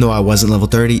 Even though I wasn't level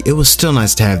 30, it was still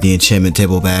nice to have the enchantment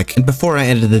table back. And before I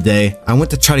ended the day, I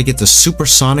went to try to get the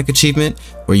supersonic achievement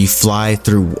where you fly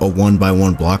through a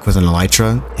 1x1 block with an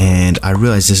elytra, and I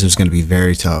realized this realized it was going to be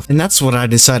very tough. And that's what I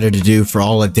decided to do for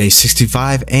all of day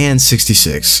 65 and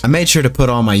 66. I made sure to put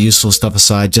all my useful stuff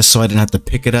aside just so I didn't have to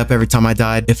pick it up every time I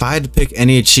died. If I had to pick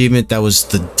any achievement that was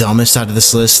the dumbest out of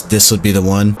this list, this would be the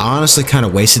one. I honestly kind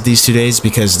of wasted these 2 days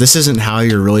because this isn't how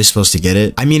you're really supposed to get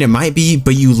it. I mean, it might be,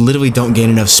 but you literally don't gain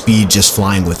enough speed just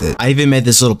flying with it. I even made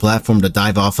this little platform to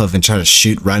dive off of and try to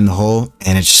shoot right in the hole,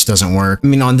 and it just doesn't work. I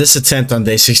mean, on this attempt on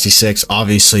day 66,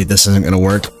 obviously this isn't going to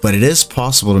work, but it is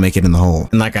possible to make it in the hole.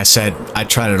 And like I said, I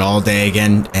tried it all day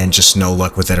again and just no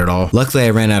luck with it at all. Luckily, I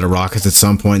ran out of rockets at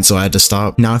some point, so I had to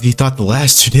stop. Now, if you thought the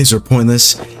last 2 days were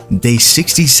pointless, day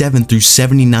 67 through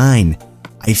 79,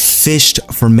 I fished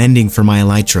for mending for my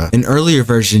elytra. In earlier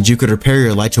versions, you could repair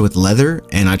your elytra with leather,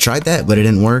 and I tried that, but it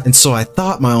didn't work. And so I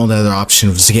thought my only other option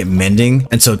was to get mending.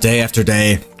 And so day after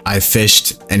day, I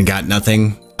fished and got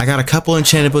nothing. I got a couple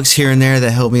enchanted books here and there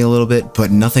that helped me a little bit,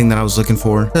 but nothing that I was looking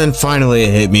for. And then finally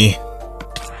it hit me.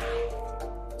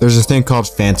 There's a thing called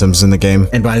phantoms in the game,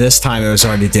 and by this time it was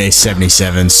already day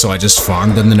 77, so I just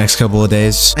farmed them the next couple of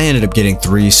days. I ended up getting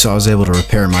 3, so I was able to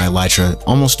repair my elytra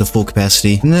almost to full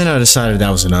capacity, and then I decided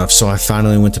that was enough, so I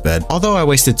finally went to bed. Although I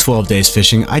wasted 12 days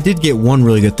fishing, I did get one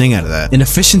really good thing out of that. An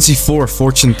Efficiency 4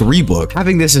 Fortune 3 book.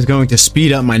 Having this is going to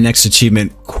speed up my next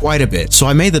achievement quite a bit, so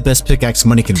I made the best pickaxe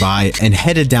money could buy and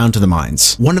headed down to the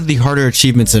mines. One of the harder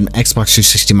achievements in Xbox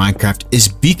 360 Minecraft is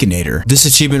Beaconator. This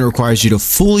achievement requires you to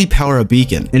fully power a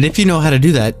beacon, and if you know how to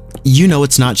do that, you know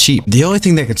it's not cheap. The only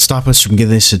thing that could stop us from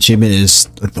getting this achievement is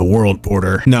the world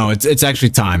border. No, it's actually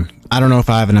time. I don't know if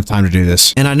I have enough time to do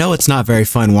this. And I know it's not very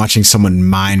fun watching someone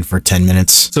mine for 10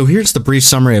 minutes. So here's the brief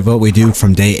summary of what we do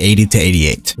from day 80 to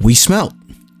 88. We smelt.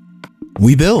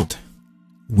 We build.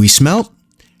 We smelt.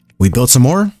 We build some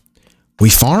more. We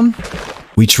farm.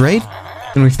 We trade.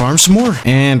 And we farm some more.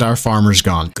 And our farmer's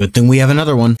gone. Good thing we have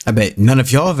another one. I bet none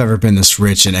of y'all have ever been this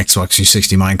rich in Xbox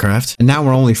 360 Minecraft. And now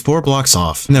we're only 4 blocks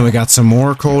off. And then we got some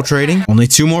more coal trading. Only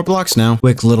 2 more blocks now.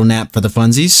 Quick little nap for the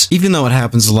funsies. Even though it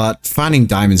happens a lot, finding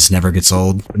diamonds never gets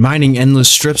old. But mining endless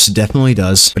strips definitely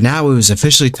does. But now it was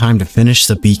officially time to finish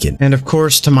the beacon. And of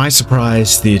course, to my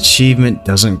surprise, the achievement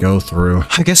doesn't go through.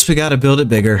 I guess we gotta build it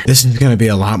bigger. This is gonna be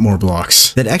a lot more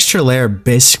blocks. That extra layer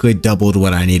basically doubled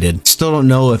what I needed. Still don't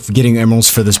know if getting emeralds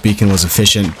for this beacon was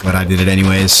efficient, but I did it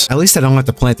anyways. At least I don't have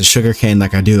to plant the sugarcane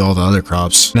like I do all the other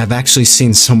crops. And I've actually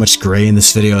seen so much gray in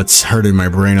this video, it's hurting my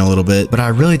brain a little bit, but I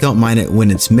really don't mind it when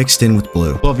it's mixed in with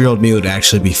blue. 12-year-old me would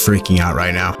actually be freaking out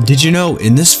right now. Did you know,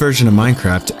 in this version of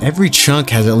Minecraft, every chunk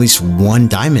has at least 1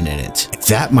 diamond in it? If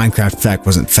that Minecraft fact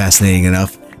wasn't fascinating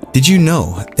enough, did you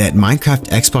know that Minecraft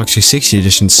Xbox 360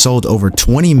 Edition sold over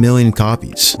 20 million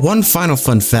copies? One final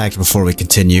fun fact before we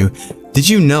continue. Did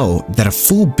you know that a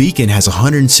full beacon has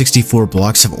 164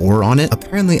 blocks of ore on it?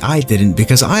 Apparently I didn't,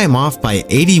 because I am off by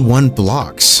 81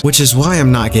 blocks, which is why I'm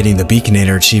not getting the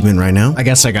Beaconator achievement right now. I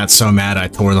guess I got so mad I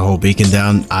tore the whole beacon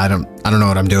down. I don't know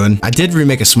what I'm doing. I did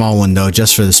remake a small one though,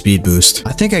 just for the speed boost.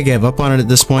 I think I gave up on it at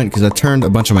this point because I turned a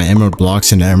bunch of my emerald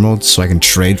blocks into emeralds so I can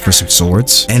trade for some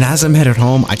swords. And as I'm headed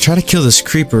home, I try to kill this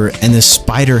creeper and this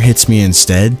spider hits me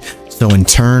instead. So in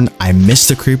turn, I miss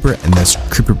the creeper and this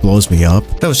creeper blows me up.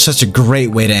 That was such a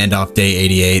great way to end off day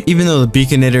 88. Even though the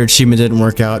Beaconator achievement didn't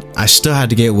work out, I still had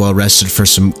to get well rested for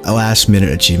some last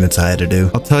minute achievements I had to do.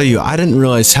 I'll tell you, I didn't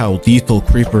realize how lethal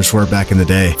creepers were back in the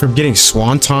day. From getting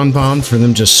swanton bombed for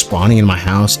them just spawning in my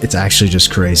house, it's actually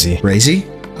just crazy. Crazy?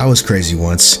 I was crazy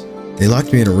once. They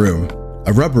locked me in a room.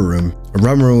 A rubber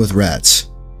room with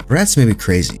rats. Rats made me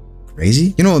crazy.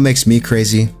 Crazy? You know what makes me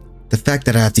crazy? The fact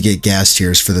that I have to get gas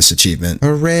tiers for this achievement.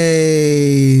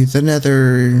 Hooray! The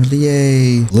nether,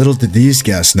 yay. Little did these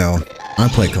guys know, I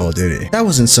play Call of Duty. That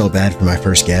wasn't so bad for my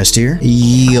first gas tier.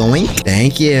 Yoink.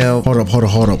 Thank you. Hold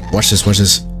up. Watch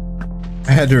this.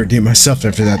 I had to redeem myself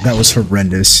after that. That was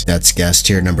horrendous. That's gas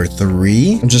tier number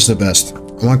 3. I'm just the best.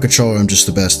 I'm on controller, I'm just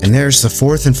the best. And there's the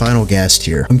 4th and final gas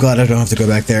tier. I'm glad I don't have to go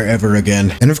back there ever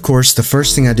again. And of course, the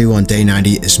first thing I do on day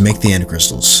 90 is make the ender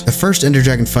crystals. The first ender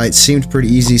dragon fight seemed pretty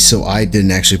easy, so I didn't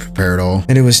actually prepare at all.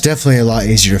 And it was definitely a lot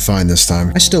easier to find this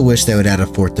time. I still wish they would add a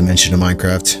 4th dimension to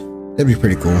Minecraft. That'd be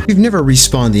pretty cool. If you've never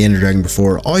respawned the ender dragon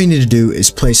before, all you need to do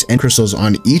is place end crystals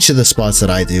on each of the spots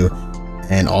that I do,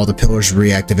 and all the pillars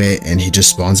reactivate and he just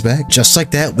spawns back. Just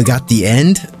like that, we got the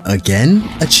end again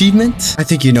achievement. I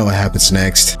think you know what happens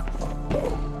next.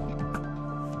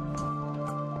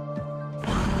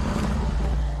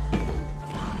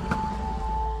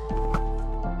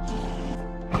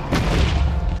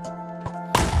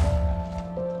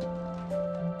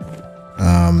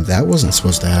 That wasn't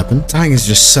supposed to happen. Dying is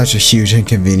just such a huge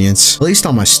inconvenience. At least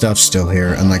all my stuff's still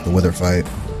here, unlike the wither fight.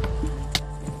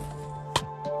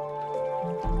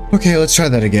 Okay, let's try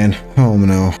that again. Oh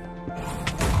no.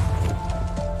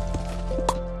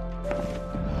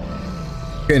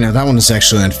 Okay, now that one is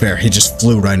actually unfair. He just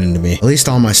flew right into me. At least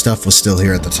all my stuff was still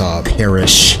here at the top.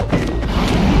 Perish.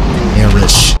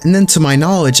 And then to my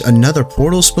knowledge, another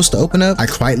portal is supposed to open up. I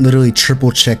quite literally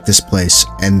triple checked this place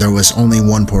and there was only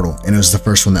one portal and it was the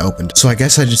first one that opened. So I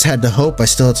guess I just had to hope I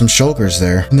still had some shulkers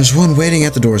there. And there's one waiting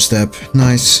at the doorstep.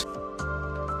 Nice.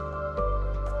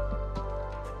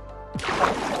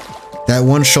 That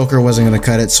one shulker wasn't going to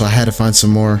cut it, so I had to find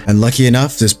some more. And lucky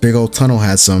enough, this big old tunnel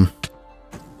had some.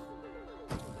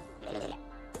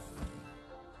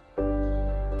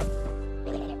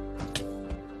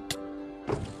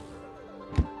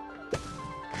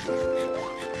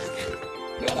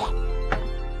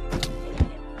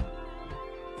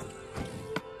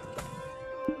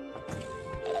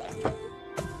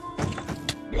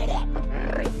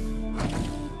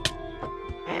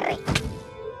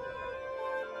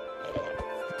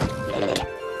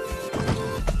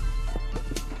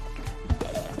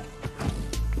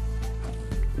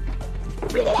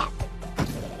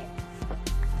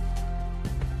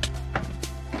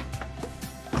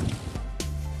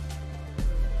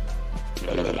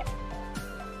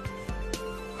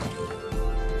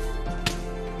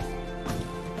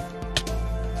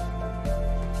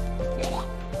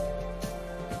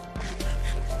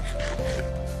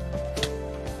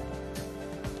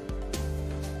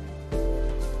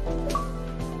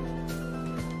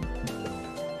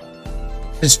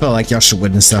 I just felt like y'all should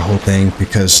witness that whole thing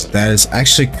because that is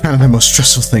actually kind of the most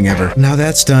stressful thing ever. Now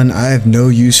that's done, I have no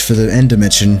use for the end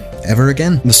dimension ever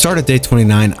again. At the start of day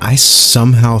 29, I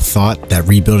somehow thought that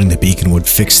rebuilding the beacon would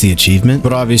fix the achievement,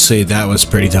 but obviously that was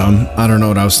pretty dumb. I don't know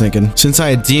what I was thinking. Since I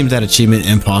had deemed that achievement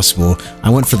impossible,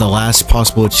 I went for the last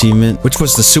possible achievement, which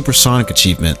was the supersonic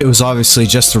achievement. It was obviously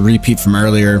just a repeat from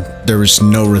earlier. There was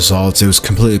no results. It was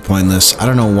completely pointless. I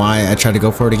don't know why I tried to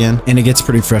go for it again, and it gets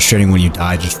pretty frustrating when you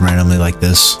die just randomly like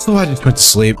this. So I just went to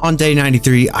sleep. On day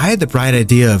 93, I had the bright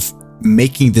idea of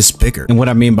making this bigger. And what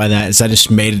I mean by that is I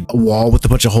just made a wall with a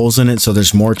bunch of holes in it so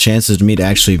there's more chances of me to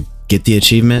actually get the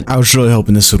achievement. I was really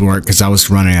hoping this would work because I was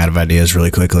running out of ideas really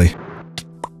quickly.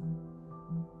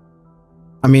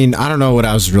 I mean, I don't know what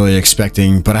I was really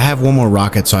expecting, but I have one more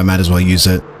rocket, so I might as well use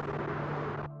it.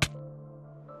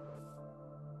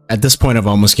 At this point, I've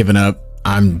almost given up.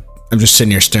 I'm just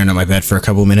sitting here staring at my bed for a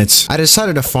couple minutes. I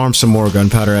decided to farm some more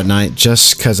gunpowder at night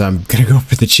just because I'm gonna go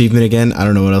for the achievement again. I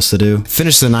don't know what else to do.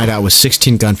 Finished the night out with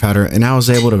 16 gunpowder and I was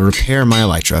able to repair my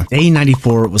elytra. Day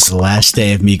 94 was the last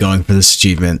day of me going for this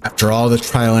achievement. After all the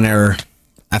trial and error,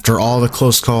 after all the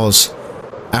close calls,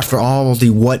 after all the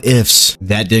what ifs,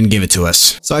 that didn't give it to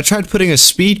us. So I tried putting a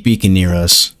speed beacon near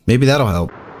us. Maybe that'll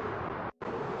help.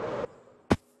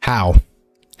 How?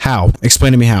 How?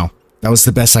 Explain to me how. That was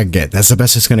the best I could get. That's the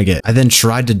best it's gonna get. I then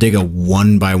tried to dig a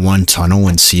 1x1 tunnel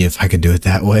and see if I could do it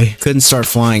that way. Couldn't start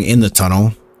flying in the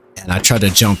tunnel. And I tried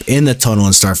to jump in the tunnel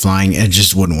and start flying and it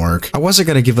just wouldn't work. I wasn't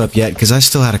gonna give up yet because I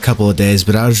still had a couple of days,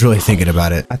 but I was really thinking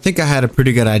about it. I think I had a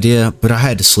pretty good idea, but I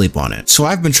had to sleep on it. So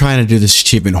I've been trying to do this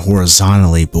achievement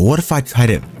horizontally, but what if I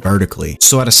tried it vertically?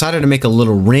 So I decided to make a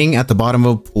little ring at the bottom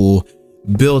of a pool,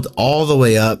 build all the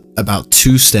way up about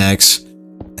 2 stacks,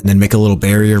 and then make a little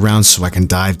barrier around so I can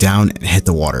dive down and hit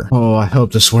the water. Oh, I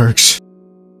hope this works.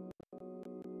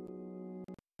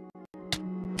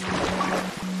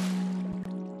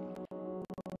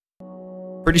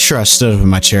 Pretty sure I stood up in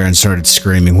my chair and started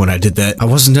screaming when I did that. I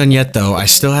wasn't done yet though. I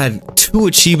still had 2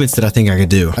 achievements that I think I could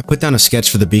do. I put down a sketch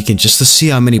for the beacon just to see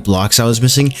how many blocks I was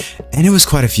missing, and it was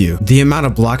quite a few. The amount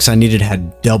of blocks I needed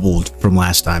had doubled from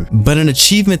last time. But an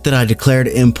achievement that I declared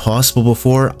impossible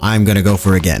before, I'm gonna go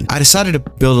for again. I decided to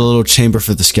build a little chamber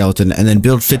for the skeleton and then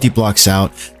build 50 blocks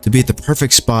out to be at the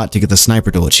perfect spot to get the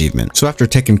sniper duel achievement. So after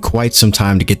taking quite some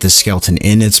time to get this skeleton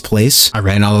in its place, I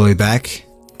ran all the way back,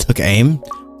 took aim,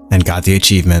 and got the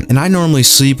achievement. And I normally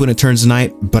sleep when it turns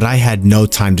night, but I had no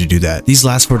time to do that. These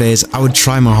last 4 days, I would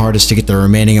try my hardest to get the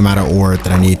remaining amount of ore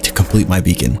that I need to complete my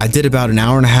beacon. I did about an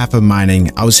hour and a half of mining.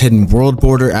 I was hitting world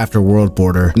border after world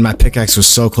border, and my pickaxe was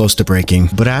so close to breaking.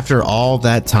 But after all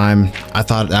that time, I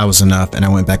thought that was enough, and I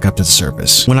went back up to the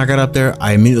surface. When I got up there,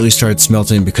 I immediately started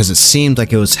smelting because it seemed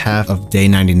like it was half of day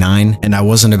 99, and I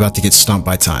wasn't about to get stumped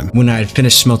by time. When I had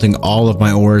finished smelting all of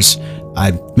my ores,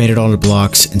 I made it all the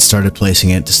blocks and started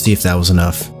placing it to see if that was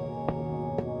enough.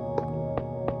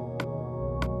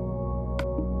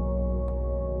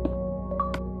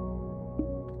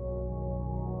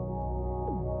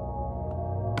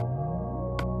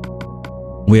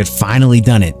 We had finally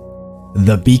done it.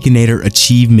 the Beaconator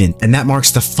achievement. And that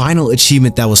marks the final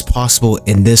achievement that was possible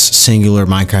in this singular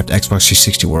Minecraft Xbox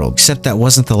 360 world. Except that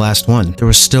wasn't the last one. There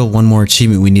was still one more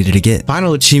achievement we needed to get.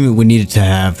 Final achievement we needed to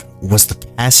have was the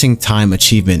passing time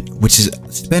achievement, which is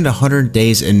spend 100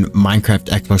 days in Minecraft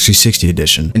Xbox 360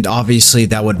 edition. And obviously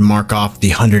that would mark off the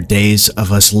 100 days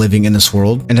of us living in this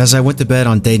world. And as I went to bed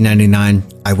on day 99,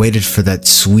 I waited for that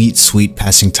sweet, sweet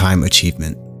passing time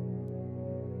achievement.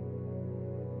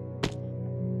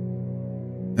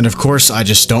 And of course, I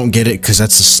just don't get it because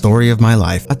that's the story of my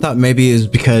life. I thought maybe it was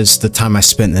because the time I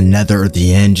spent in the Nether or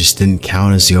the End just didn't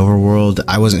count as the overworld.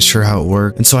 I wasn't sure how it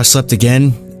worked. And so I slept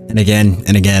again and again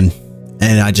and again,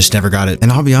 and I just never got it.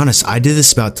 And I'll be honest, I did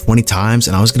this about 20 times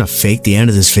and I was gonna fake the end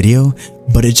of this video,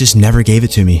 but it just never gave it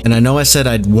to me. And I know I said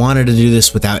I'd wanted to do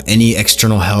this without any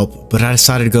external help, but I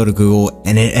decided to go to Google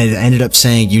and it ended up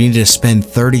saying you needed to spend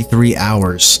 33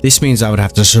 hours. This means I would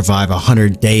have to survive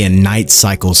 100 day and night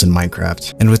cycles in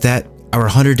Minecraft. And with that, our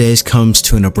 100 days comes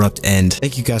to an abrupt end.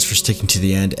 Thank you guys for sticking to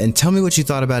the end, and tell me what you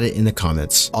thought about it in the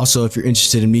comments. Also, if you're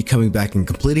interested in me coming back and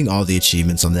completing all the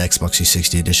achievements on the Xbox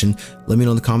 360 edition, let me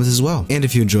know in the comments as well. And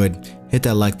if you enjoyed, hit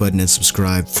that like button and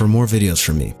subscribe for more videos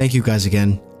from me. Thank you guys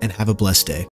again, and have a blessed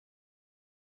day.